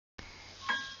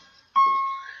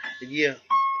Yeah,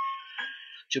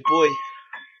 it's your boy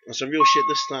on some real shit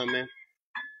this time, man.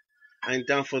 I ain't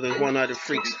down for the one-eyed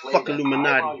freaks. Fuck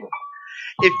Illuminati.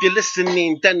 If you're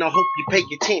listening, then I hope you pay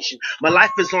attention. My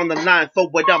life is on the line for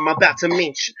what I'm about to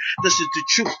mention. This is the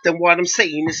truth, and what I'm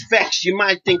saying is facts. You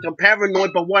might think I'm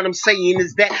paranoid, but what I'm saying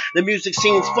is that the music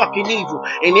scene's fucking evil,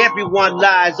 and everyone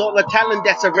lies. All the talent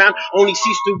that's around only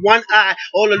sees through one eye.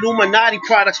 All Illuminati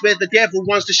products where the devil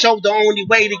wants to show. The only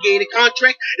way to get a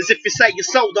contract is if you say you're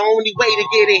so. The only way to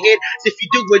get ahead is if you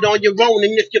do it on your own.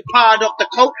 And if you're part of the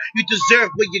cult, you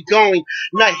deserve where you're going.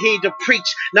 Not here to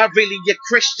preach, not really a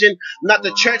Christian, not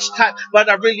the church type, but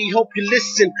I really hope you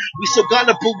listen. We so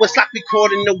gullible, it's like we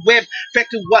caught in the web, fed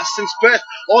to us since birth,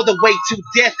 all the way to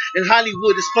death. And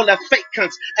Hollywood is full of fake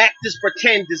cunts, actors,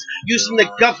 pretenders, using the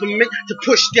government to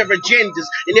push their agendas.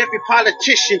 And every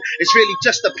politician is really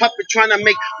just a puppet trying to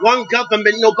make one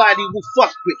government nobody will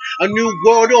fuck with. A new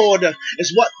world order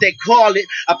is what they call it,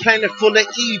 a planet full of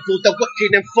evil, the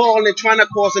wicked and fallen, trying to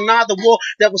cause another war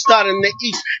that will start in the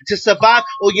east. To survive,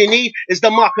 all you need is the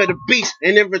mark of the beast,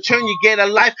 and in return you get a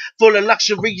life full of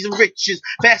luxuries and riches,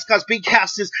 fast cars, big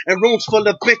houses, and rooms full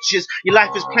of bitches. Your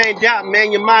life is planned out,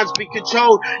 man, your mind's be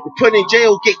controlled. You're put in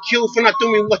jail, get killed for not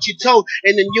doing what you're told.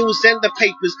 In the news and the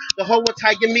papers, the whole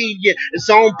entire media is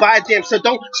owned by them, so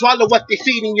don't swallow what they're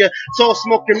feeding you. It's all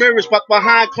smoke and mirrors, but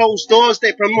behind closed doors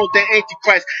they promote the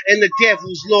Antichrist and the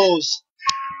devil's laws.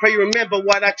 Pray you remember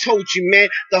what I told you, man.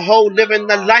 The whole living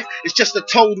the life is just a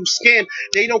total scam.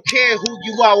 They don't care who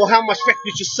you are or how much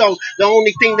records you sold. The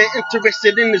only thing they're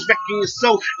interested in is wrecking your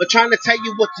soul. They're trying to tell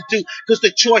you what to do, cause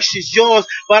the choice is yours.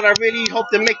 But I really hope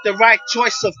to make the right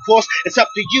choice, of course. It's up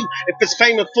to you. If it's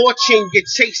fame and fortune you're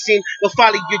chasing, go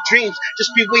follow your dreams. Just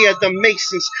beware of the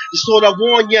Masons. Just sort of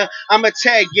warn you, I'ma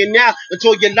tag you now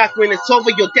until your life when it's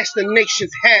over, your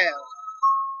destination's hell.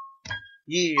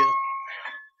 Yeah.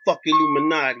 Fuck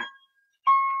Illuminati.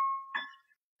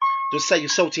 Don't say you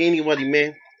sold to anybody,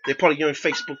 man. They're probably on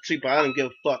Facebook too, but I don't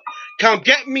give a fuck. Come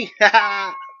get me!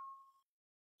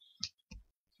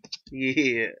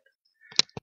 Yeah.